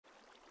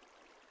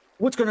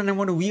What's going on,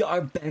 everyone? We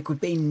are back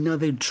with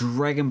another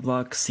Dragon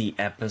Block C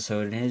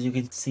episode, and as you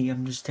can see,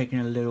 I'm just taking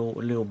a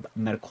little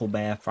medical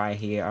bath right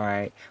here. All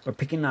right, we're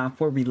picking up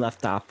where we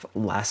left off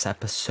last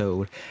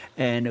episode,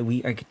 and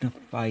we are gonna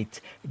fight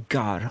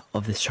God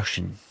of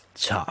Destruction,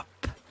 Top.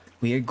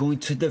 We are going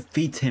to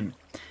defeat him.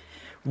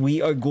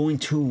 We are going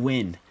to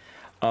win.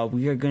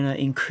 We are gonna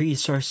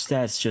increase our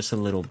stats just a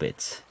little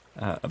bit.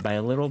 By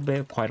a little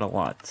bit, quite a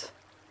lot.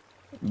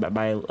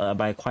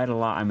 By quite a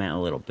lot, I meant a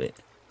little bit.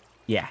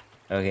 Yeah.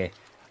 Okay.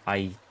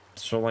 I'm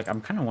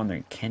kind of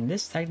wondering, can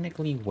this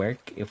technically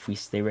work if we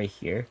stay right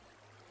here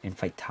and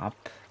fight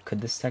top? Could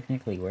this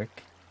technically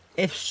work?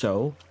 If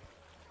so,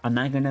 I'm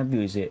not gonna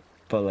abuse it.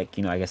 But like,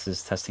 I guess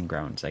it's testing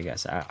grounds. I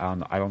guess I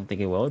don't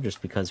think it will,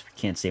 just because we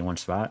can't stay in one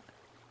spot.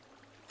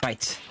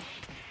 Fight.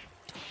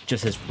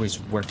 Just as we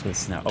worked with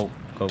this now.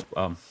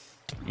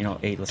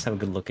 Hey, let's have a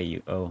good look at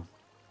you. Oh.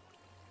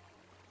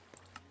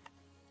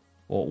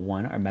 Well,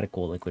 one, our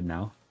medical liquid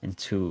now, and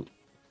two,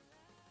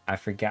 I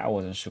forgot I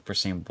wasn't Super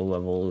Saiyan Blue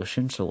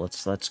Evolution, so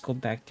let's go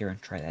back there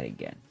and try that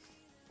again.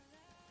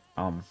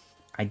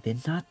 I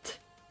did not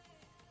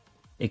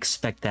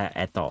expect that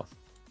at all.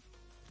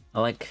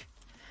 Like,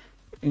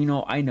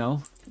 I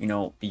know,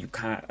 you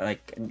kind of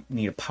like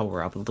need to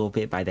power up a little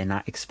bit, but I did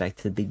not expect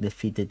to be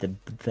defeated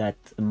that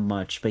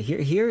much. But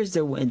here is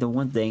the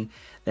one thing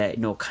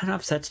that kind of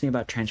upsets me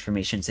about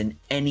transformations in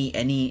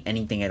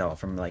anything at all,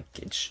 from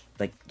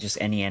just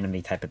any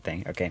anime type of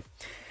thing. Okay.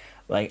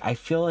 Like, I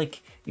feel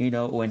like,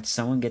 when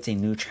someone gets a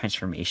new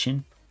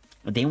transformation,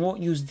 they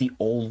won't use the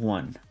old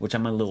one, which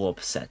I'm a little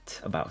upset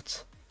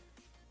about.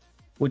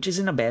 Which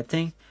isn't a bad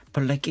thing,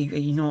 but like,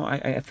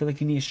 I feel like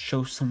you need to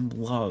show some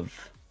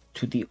love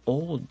to the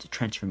old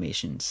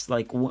transformations.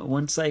 Like,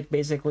 once, like,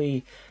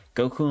 basically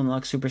Goku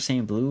unlocks Super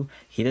Saiyan Blue,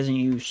 he doesn't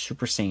use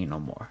Super Saiyan no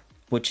more.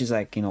 Which is,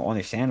 like,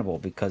 understandable,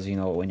 because,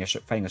 when you're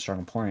fighting a strong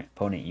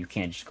opponent, you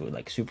can't just go,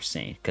 like, Super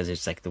Saiyan, because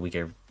it's, like, the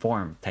weaker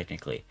form,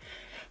 technically.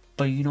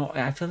 But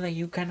I feel like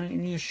you kind of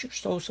need to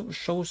show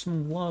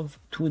some love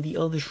to the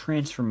other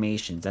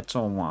transformations. That's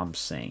all I'm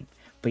saying.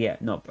 But yeah,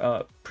 no,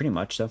 pretty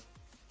much though.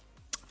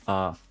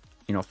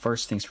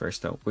 First things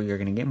first though, we're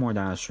gonna get more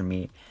dollars from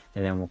me,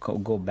 and then we'll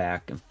go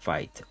back and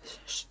fight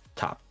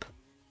Top.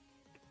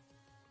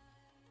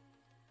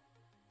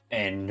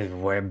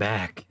 And we're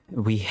back.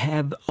 We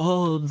have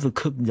all the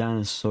cooked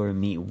dinosaur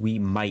meat we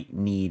might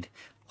need.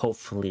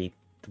 Hopefully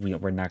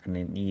we're not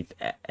going to need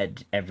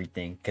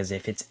everything, because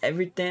if it's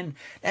everything,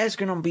 that's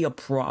going to be a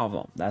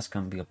problem.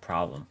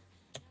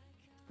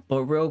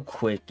 But real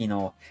quick,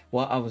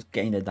 while I was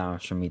getting the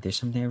dollars from me, there's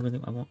something I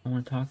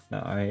want to talk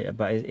about. All right,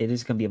 but it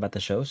is going to be about the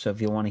show, so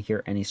if you want to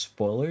hear any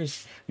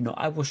spoilers,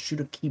 I will shoot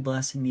a key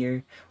blast in the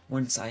air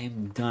once I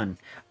am done.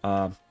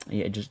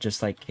 Yeah,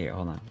 just like here,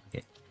 hold on.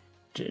 Okay,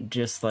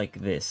 just like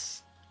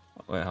this.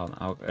 Wait, hold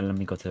on, let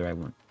me go to the right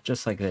one.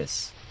 Just like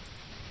this.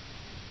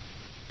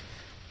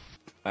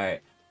 All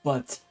right.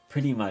 But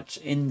pretty much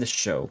in the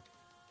show,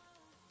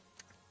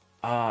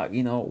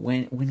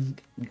 when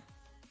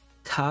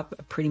Top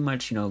pretty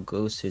much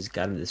goes to his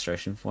God of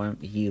Destruction form,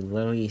 he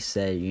literally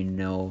said,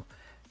 no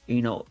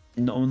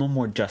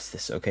more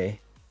justice. Okay,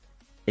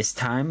 it's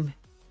time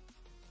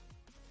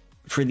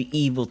for the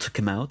evil to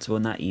come out. Well,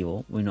 not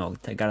evil. We know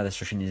God of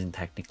Destruction isn't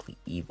technically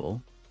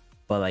evil,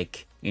 but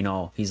like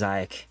he's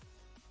like.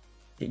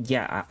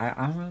 Yeah,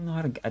 I don't really know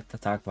how to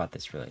talk about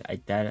this really. I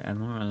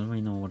don't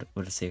really know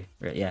what to say.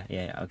 Yeah,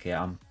 okay.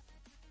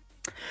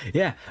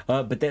 Yeah.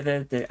 But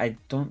I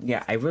don't.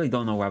 Yeah, I really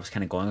don't know where I was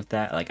kind of going with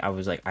that. Like,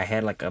 I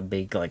had like a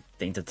big like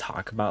thing to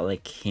talk about,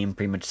 like him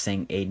pretty much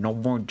saying, "Hey, no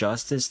more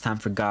justice. Time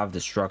for God of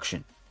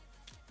Destruction."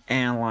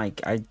 And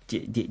like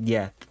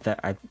yeah,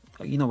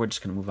 we're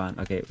just gonna move on.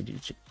 Okay,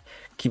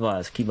 keep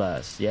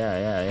us.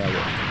 Yeah.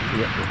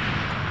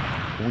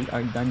 We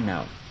are done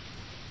now.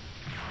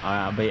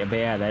 But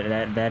yeah,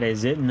 that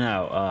is it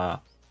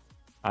now.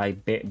 I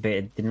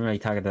didn't really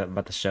talk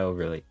about the show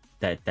really.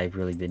 That I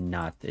really did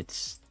not.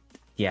 It's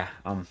yeah.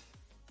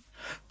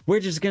 We're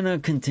just gonna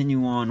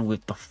continue on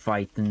with the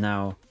fight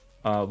now.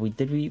 We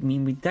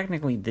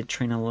technically did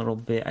train a little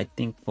bit. I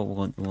think what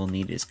we'll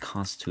need is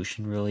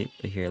Constitution really.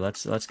 But here,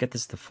 let's get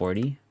this to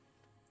 40.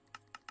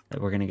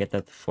 We're gonna get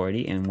that to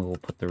 40, and we'll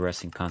put the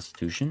rest in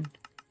Constitution.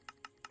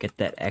 Get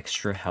that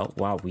extra help.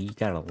 Wow, we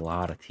got a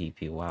lot of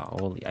TP. Wow,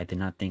 holy, I did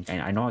not think.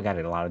 I know I got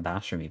a lot of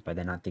dots from me, but I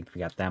did not think we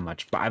got that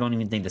much. But I don't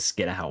even think this is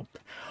gonna help.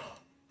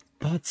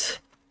 But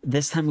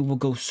this time we will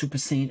go Super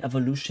Saiyan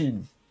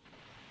Evolution,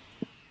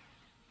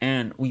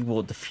 and we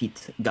will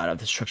defeat God of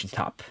Destruction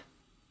Top.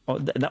 Oh,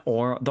 the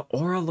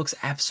aura looks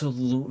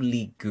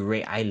absolutely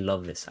great. I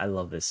love this.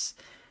 All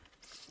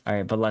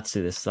right, but let's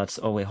do this.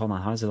 Oh wait, hold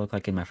on. How does it look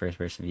like in my first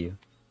person view?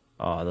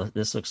 Oh,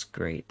 this looks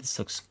great.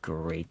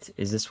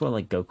 Is this what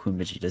like Goku and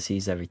Vegeta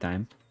sees every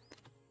time?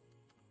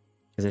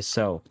 Because it's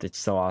so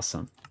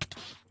awesome.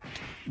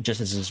 Just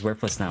as it's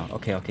worthless now.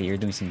 Okay, you're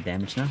doing some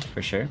damage now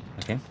for sure.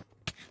 Okay.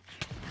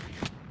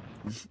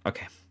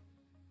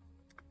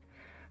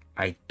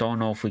 I don't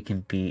know if we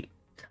can beat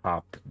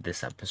Top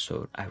this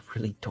episode. I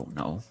really don't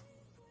know.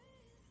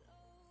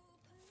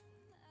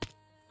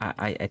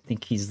 I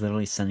think he's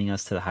literally sending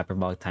us to the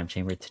hyperbolic time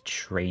chamber to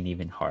train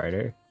even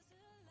harder.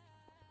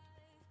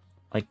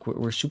 Like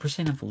we're Super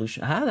Saiyan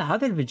evolution. How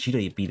did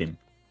Vegeta beat him?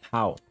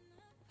 How?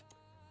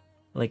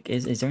 Like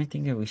is there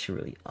anything that we should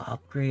really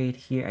upgrade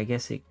here? I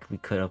guess we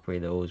could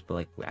upgrade those, but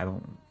like I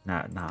don't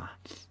nah.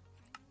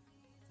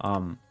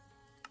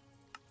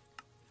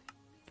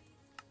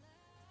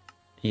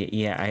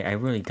 Yeah, I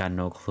really got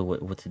no clue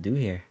what to do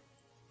here.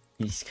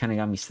 He's kind of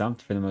got me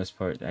stumped for the most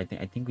part. I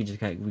think we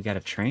gotta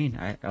train.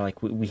 I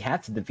like we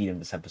have to defeat him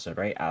this episode,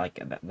 right? I like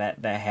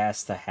that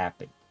has to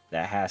happen.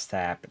 That has to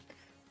happen.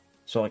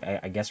 So like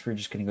I guess we're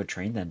just gonna go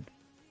train then.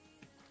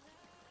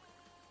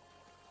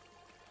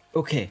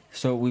 Okay,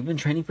 so we've been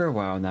training for a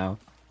while now.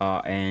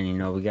 And you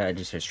know we gotta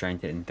just our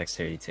strength and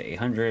dexterity to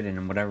 800, and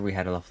then whatever we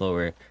had left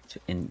over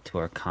into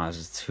our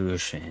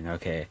constitution.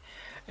 Okay,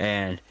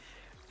 and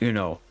you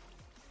know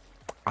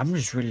I'm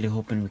just really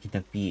hoping we can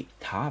defeat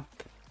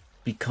Top,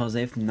 because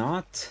if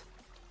not,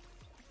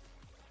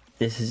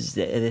 this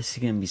is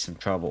gonna be some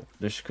trouble.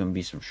 There's gonna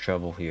be some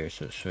trouble here.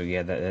 So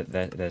yeah,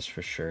 that's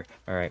for sure.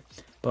 All right,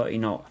 but you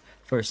know,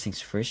 first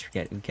things first,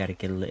 we gotta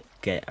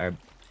get our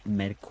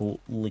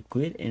medical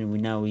liquid, and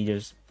we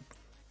just.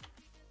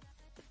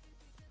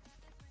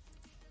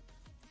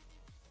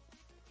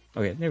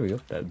 Okay, there we go.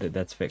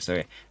 That's fixed.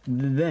 Okay,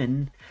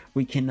 then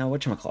we can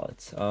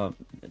whatchamacallit,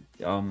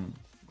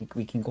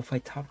 we can go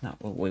fight Top now.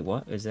 Wait,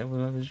 what is that?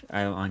 What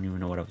I don't even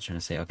know what I was trying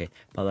to say. Okay,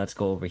 but let's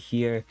go over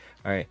here.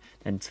 All right,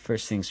 and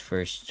first things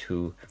first.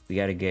 We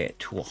gotta get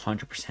to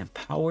 100%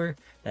 power.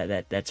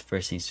 That's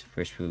first things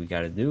first. We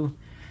gotta do.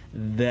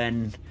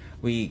 Then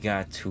we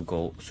got to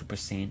go Super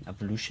Saiyan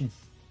evolution.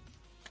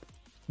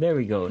 There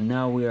we go.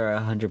 Now we are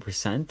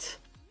 100%,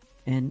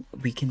 and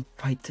we can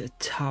fight the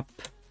Top.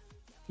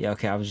 Yeah,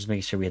 okay, I was just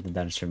making sure we had the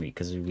dinosaur meat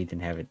because we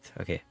didn't have it.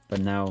 Okay,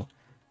 but now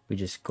we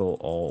just go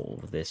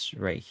all this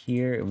right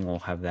here, and we'll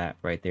have that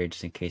right there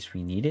just in case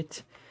we need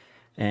it.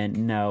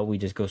 And now we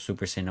just go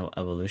Super Saiyan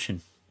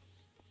evolution.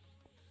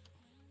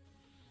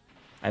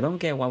 I don't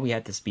get why we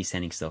had to be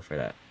standing still for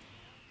that.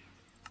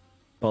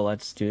 But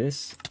let's do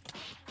this.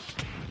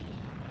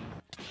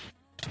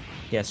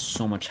 He has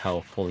so much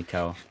health, holy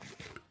cow.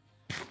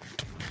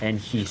 And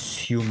he's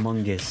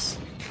humongous.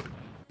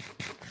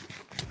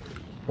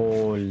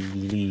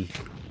 Holy.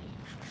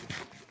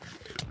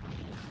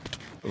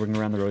 Ring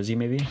around the rosy,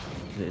 maybe?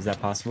 Is that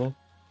possible?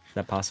 Is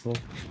that possible?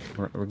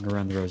 Ring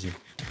around the rosy.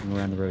 Ring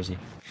around the rosy.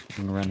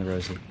 Ring around the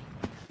rosy.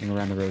 Ring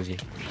around the rosy.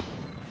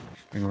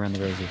 Ring around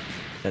the rosy.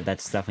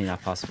 That's definitely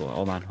not possible.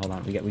 Hold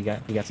on. We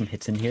got some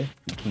hits in here.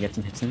 We can get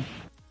some hits in.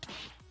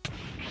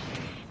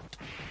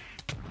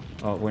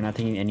 Oh, we're not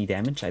taking any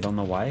damage. I don't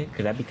know why.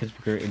 Could that be because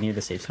we're near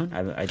the safe zone?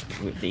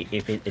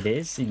 If it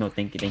is, you know,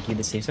 thank you,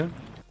 the safe zone.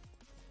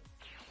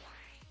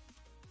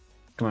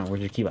 Come on,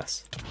 where's your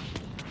Kibas?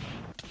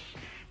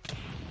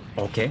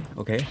 Okay.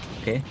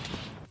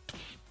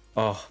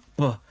 Oh,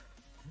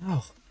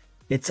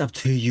 it's up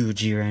to you,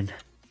 Jiren.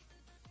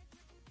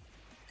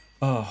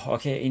 Oh,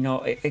 okay. You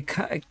know, it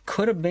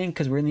could have been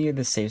because we're near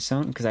the safe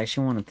zone. Because I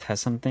actually want to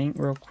test something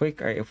real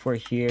quick. All right, if we're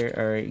here,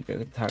 all right,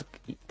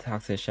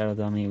 talk to the shadow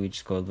dummy. We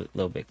just go a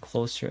little bit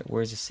closer.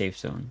 Where's the safe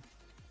zone?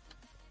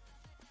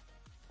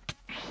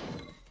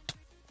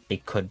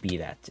 It could be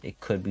that. It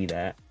could be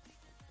that.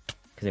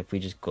 Because if we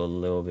just go a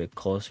little bit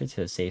closer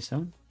to the safe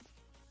zone.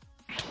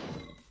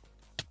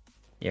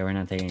 Yeah, we're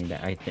not taking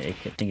that. I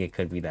think it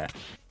could be that.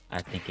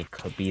 I think it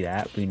could be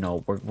that. We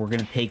know we're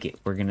gonna take it.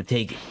 We're gonna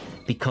take it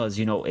because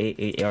you know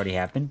it already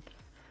happened,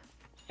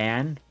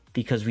 and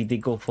because we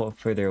did go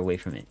further away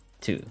from it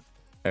too.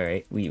 All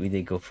right, we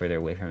did go further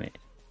away from it.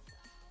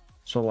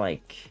 So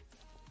like,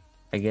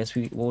 I guess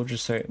we'll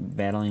just start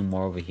battling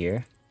more over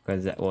here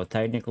because well,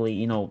 technically,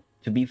 you know,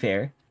 to be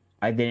fair,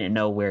 I didn't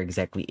know where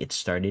exactly it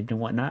started and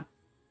whatnot.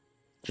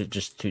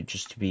 Just to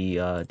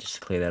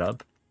clear that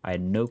up, I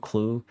had no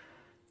clue.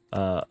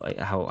 Like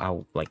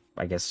how like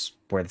I guess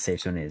where the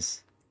safe zone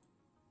is.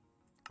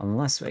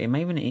 Unless am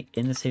I even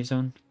in the safe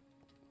zone?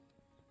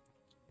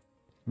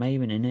 Am I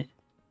even in it?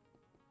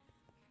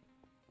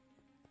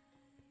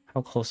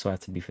 How close do I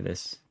have to be for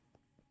this?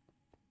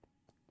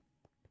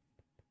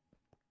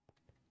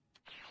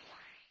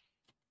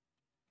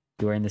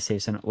 You are in the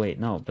safe zone. Wait,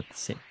 no, but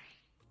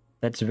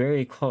that's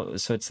very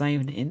close. So it's not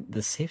even in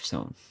the safe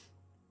zone.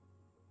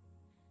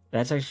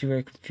 That's actually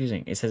very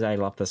confusing. It says I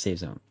left the safe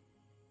zone.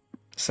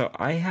 So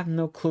I have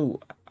no clue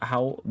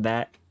how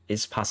that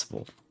is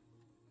possible.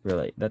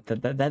 Really,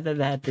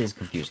 that is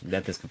confusing.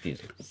 That is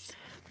confusing.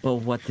 But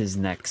what is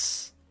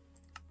next?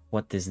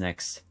 What is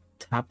next?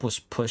 Top was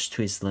pushed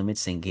to his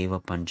limits and gave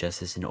up on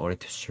justice in order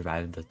to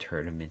survive the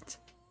tournament.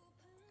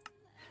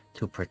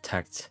 To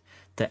protect.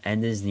 The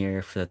end is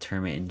near for the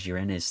tournament, and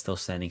Jiren is still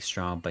standing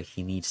strong, but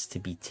he needs to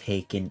be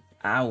taken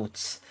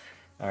out.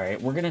 All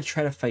right, we're gonna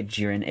try to fight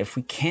Jiren. If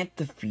we can't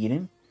defeat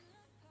him,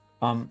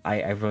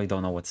 I really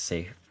don't know what to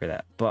say for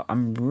that, but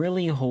I'm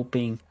really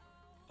hoping,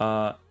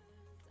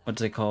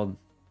 what's it called?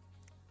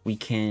 We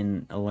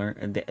can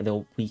learn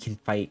we can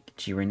fight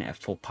Jiren at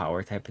full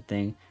power type of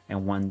thing,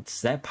 and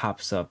once that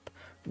pops up,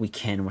 we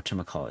can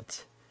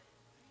whatchamacallit,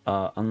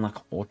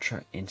 unlock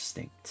Ultra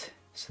Instinct.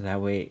 So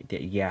that way,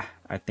 yeah,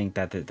 I think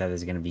that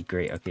is gonna be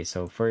great. Okay,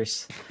 so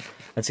first,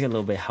 let's get a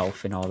little bit of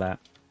health and all that.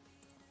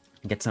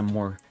 Get some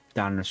more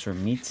dinosaur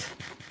meat.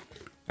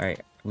 All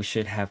right, we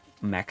should have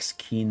max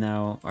key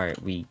now. All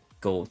right, we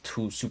go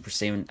to Super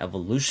Saiyan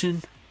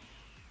Evolution.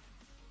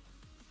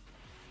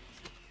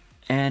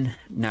 And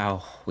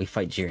now we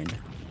fight Jiren.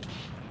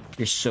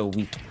 You're so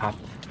weak, Pop.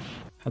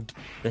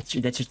 That's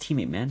your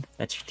teammate, man.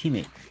 That's your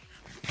teammate.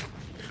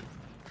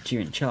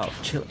 Jiren, chill out,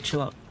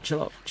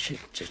 chill out.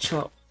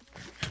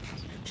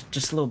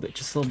 Just a little bit,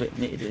 just a little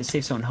bit.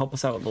 Save someone, help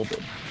us out a little bit.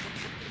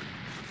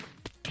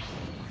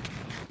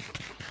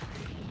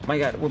 My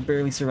God, we're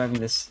barely surviving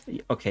this.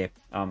 Okay,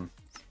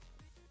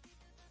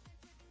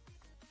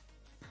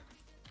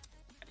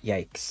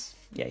 yikes.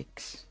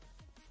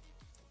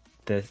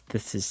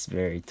 This is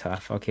very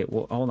tough. Okay,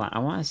 well, hold on. I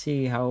want to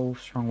see how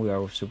strong we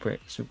are with Super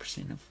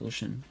Saiyan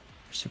Evolution,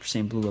 Super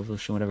Saiyan Blue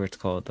Evolution, whatever it's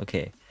called.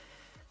 Okay,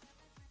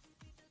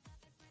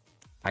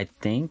 I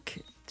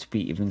think to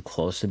be even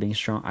close to being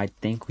strong, I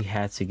think we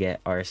had to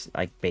get our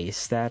like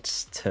base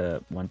stats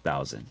to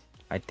 1000.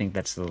 I think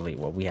that's literally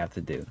what we have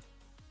to do.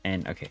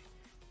 And okay,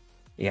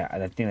 yeah, I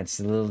think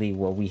that's literally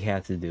what we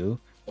have to do.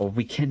 Or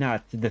we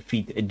cannot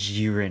defeat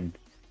Jiren.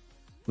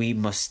 We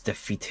must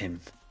defeat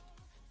him.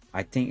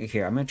 I think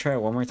here, I'm going to try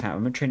it one more time.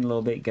 I'm going to train a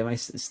little bit, get my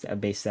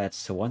base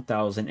stats to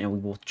 1000, and we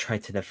will try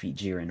to defeat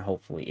Jiren,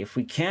 hopefully. If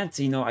we can't,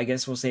 you know, I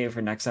guess we'll save it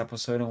for next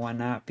episode and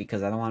whatnot,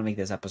 because I don't want to make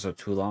this episode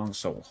too long,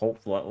 so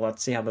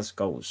let's see how this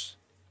goes.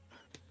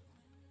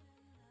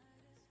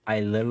 I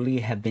literally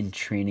have been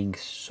training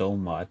so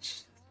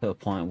much to the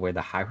point where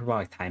the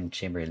hyperbolic time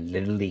chamber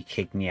literally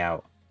kicked me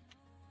out.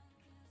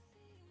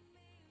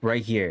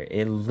 Right here,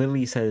 it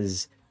literally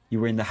says... You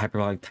were in the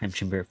hyperbolic time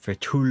chamber for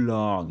too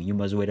long. You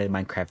must wait at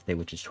Minecraft Day,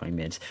 which is 20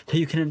 minutes, till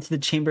you can enter the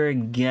chamber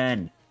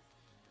again.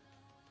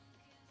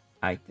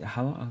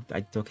 How long?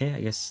 Okay,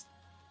 I guess.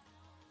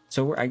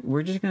 So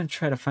we're just gonna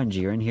try to find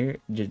Jiren here,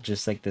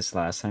 just like this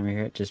last time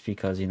here, just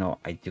because, you know,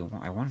 I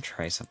want to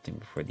try something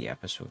before the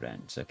episode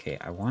ends. Okay,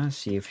 I want to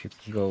see if you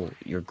can go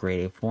your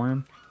grade A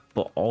form,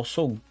 but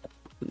also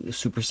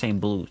Super Saiyan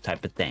Blue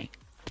type of thing.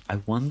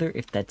 I wonder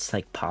if that's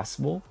like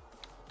possible.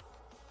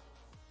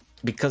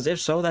 Because if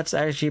so, that's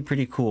actually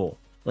pretty cool.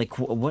 Like,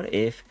 what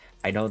if...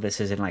 I know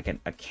this isn't like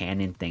a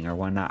canon thing or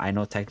whatnot. I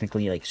know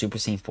technically like Super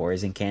Saiyan 4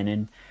 isn't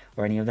canon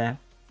or any of that.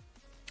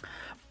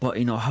 But,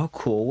 you know, how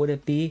cool would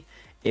it be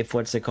if,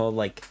 what's it called,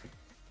 like...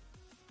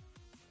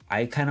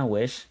 I kind of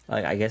wish,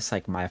 like, I guess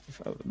like my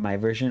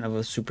version of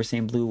a Super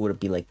Saiyan Blue would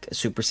be like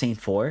Super Saiyan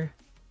 4.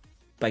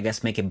 I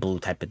guess make it blue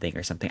type of thing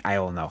or something. I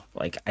don't know.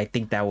 Like, I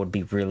think that would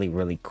be really,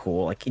 really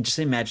cool. Like, just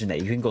imagine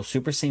that you can go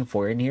Super Saiyan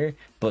 4 in here,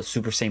 but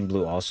Super Saiyan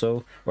Blue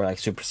also, or like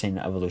Super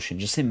Saiyan Evolution.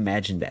 Just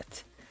imagine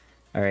that.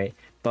 All right,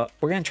 but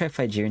we're gonna try to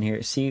fight Jiren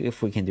here. See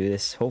if we can do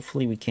this.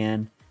 Hopefully, we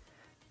can.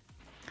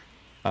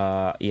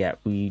 Yeah,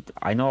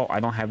 I know I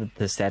don't have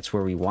the stats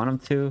where we want them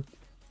to,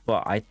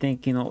 but I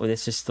think, you know,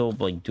 this is still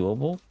like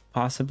doable.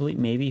 Possibly,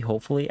 maybe,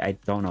 hopefully. I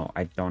don't know.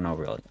 I don't know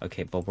really.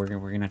 Okay, but we're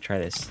gonna try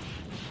this.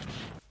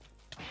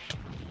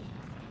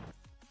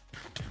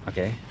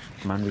 Okay,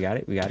 come on, we got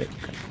it.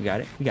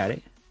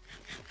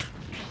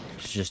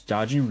 Just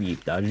dodge and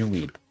weep,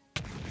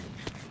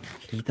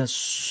 He does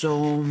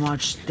so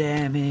much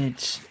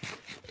damage.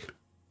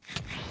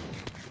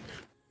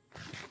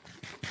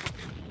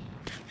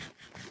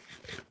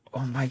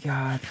 Oh my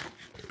God.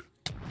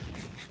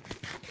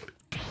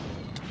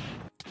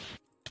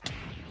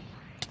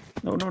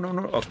 No.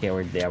 Okay,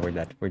 we're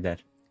dead.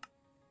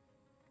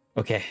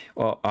 Okay,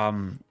 well,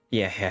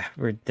 yeah,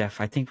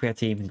 I think we have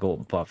to even go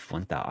above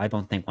 1000. I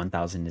don't think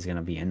 1000 is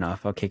gonna be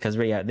enough. Okay, because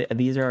yeah,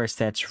 these are our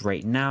stats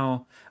right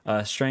now.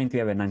 Strength we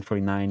have at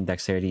 949,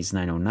 dexterity is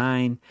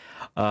 909.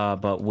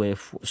 But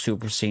with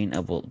Super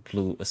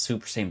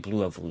Saiyan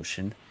Blue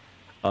Evolution,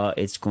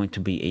 it's going to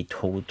be a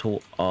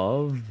total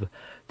of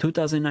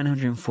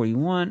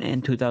 2941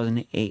 and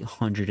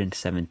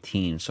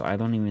 2817. So I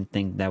don't even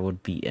think that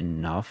would be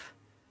enough.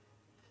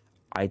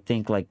 I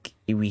think like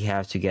we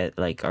have to get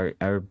like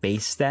our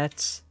base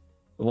stats.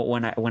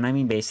 When I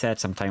mean base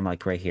stats, I'm talking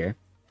like right here.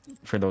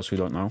 For those who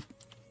don't know,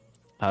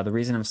 the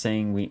reason I'm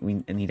saying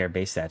we need our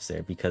base stats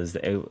there because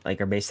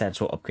like our base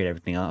stats will upgrade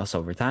everything else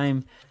over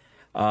time.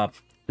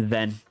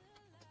 Then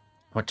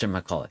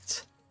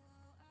whatchamacallit?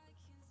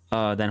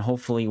 Then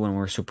hopefully when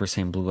we're Super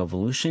Saiyan Blue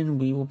Evolution,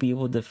 we will be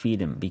able to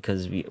defeat him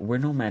because we're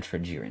no match for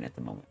Jiren at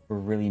the moment. We're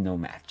really no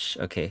match.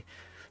 Okay,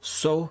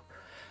 so.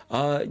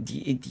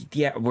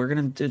 Yeah, we're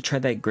gonna try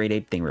that grade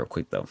 8 thing real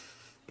quick though.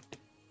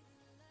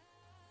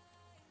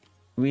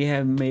 We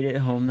have made it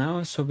home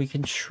now, so we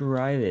can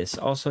try this.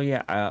 Also,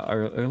 yeah,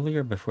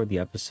 earlier before the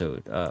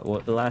episode,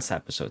 well, the last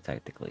episode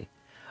technically,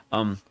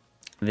 I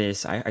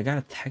got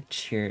a tech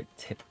chair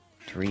tip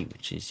 3,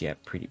 which is yeah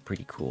pretty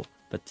cool.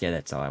 But yeah,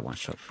 that's all I want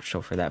to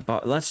show for that.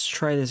 But let's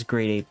try this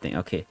grade 8 thing.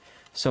 Okay,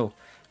 so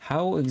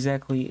how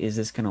exactly is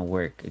this gonna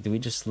work? Do we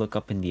just look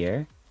up in the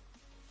air?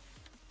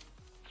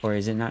 Or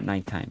is it not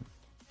nighttime?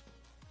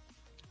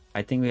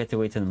 I think we have to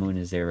wait till the moon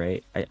is there,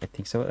 right? I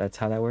think so. That's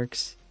how that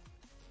works.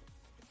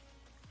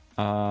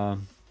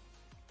 Um,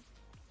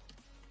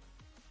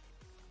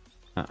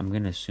 I'm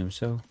gonna assume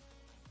so.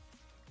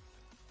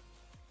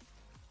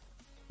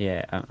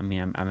 Yeah, I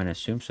mean, I'm gonna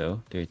assume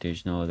so.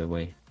 There's no other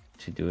way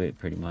to do it,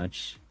 pretty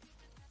much.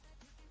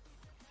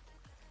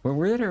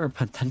 Where did our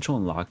potential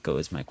unlock go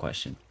is my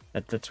question.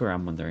 That's where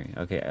I'm wondering.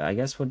 Okay, I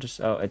guess we'll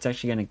just. Oh, it's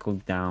actually gonna go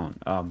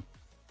down.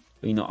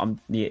 You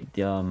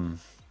know,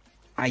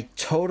 I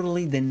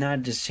totally did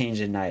not just change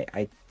the night.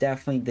 I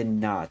definitely did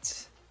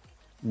not.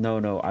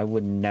 No, I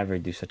would never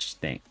do such a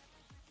thing.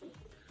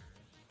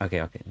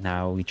 Okay,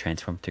 now we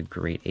transform to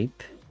Great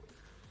Ape.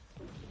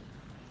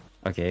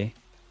 Okay.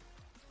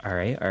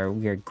 Alright,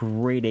 we are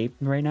Great Ape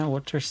right now?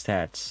 What's our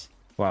stats?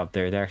 Wow,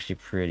 they're actually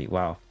pretty.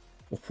 Wow.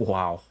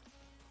 Wow.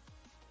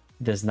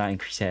 Does not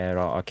increase that at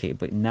all. Okay,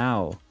 but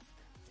now,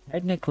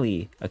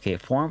 technically, okay,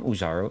 form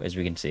Uzaro, as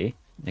we can see.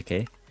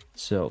 Okay,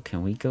 so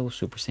can we go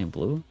Super Saiyan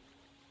Blue?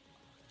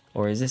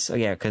 Or is this, oh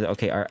yeah, because,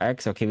 okay, our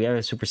X, okay, we have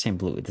a Super Saiyan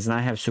Blue. It does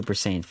not have Super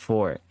Saiyan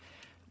 4.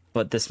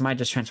 But this might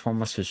just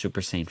transform us to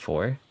Super Saiyan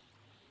 4.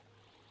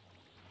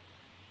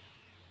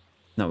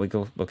 No, we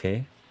go,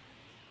 okay.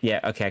 Yeah,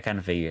 okay, I kind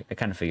of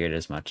figured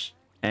as much.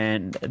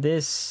 And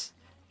this,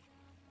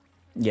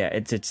 yeah,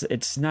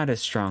 it's not as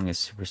strong as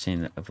Super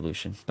Saiyan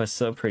Evolution, but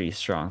still pretty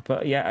strong.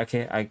 But yeah,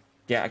 okay, I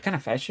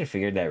should have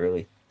figured that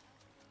really.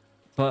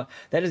 But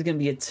that is gonna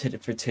be it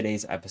for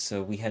today's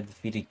episode. We have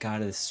defeated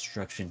God of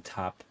Destruction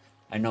Top.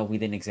 I know we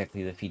didn't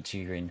exactly defeat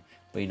Jiren,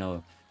 but you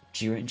know,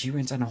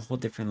 Jiren's on a whole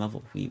different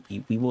level. We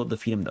will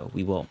defeat him though.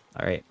 We will.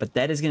 All right. But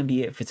that is gonna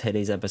be it for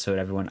today's episode,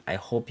 everyone. I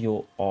hope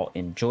you all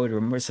enjoyed.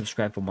 Remember to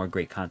subscribe for more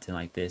great content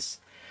like this.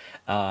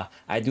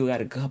 I do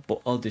got a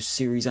couple other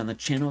series on the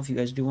channel if you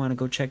guys do want to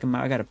go check them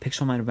out. I got a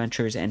Pixelmon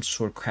Adventures and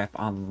Swordcraft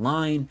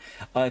Online.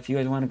 If you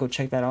guys want to go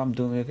check that out, I'm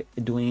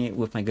doing it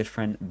with my good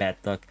friend Bad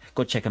Luck.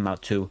 Go check them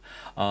out too.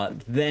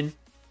 Then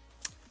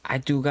I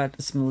do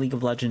got some League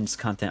of Legends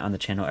content on the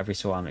channel every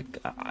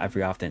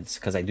often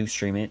because I do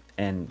stream it,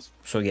 and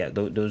so yeah,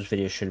 those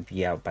videos should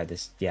be out by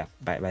this, yeah,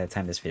 by the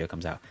time this video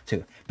comes out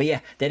too. But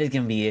yeah, that is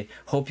gonna be it.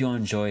 Hope you all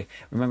enjoy.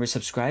 Remember,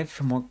 subscribe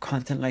for more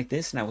content like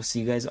this, and I will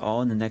see you guys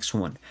all in the next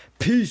one.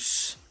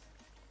 Peace.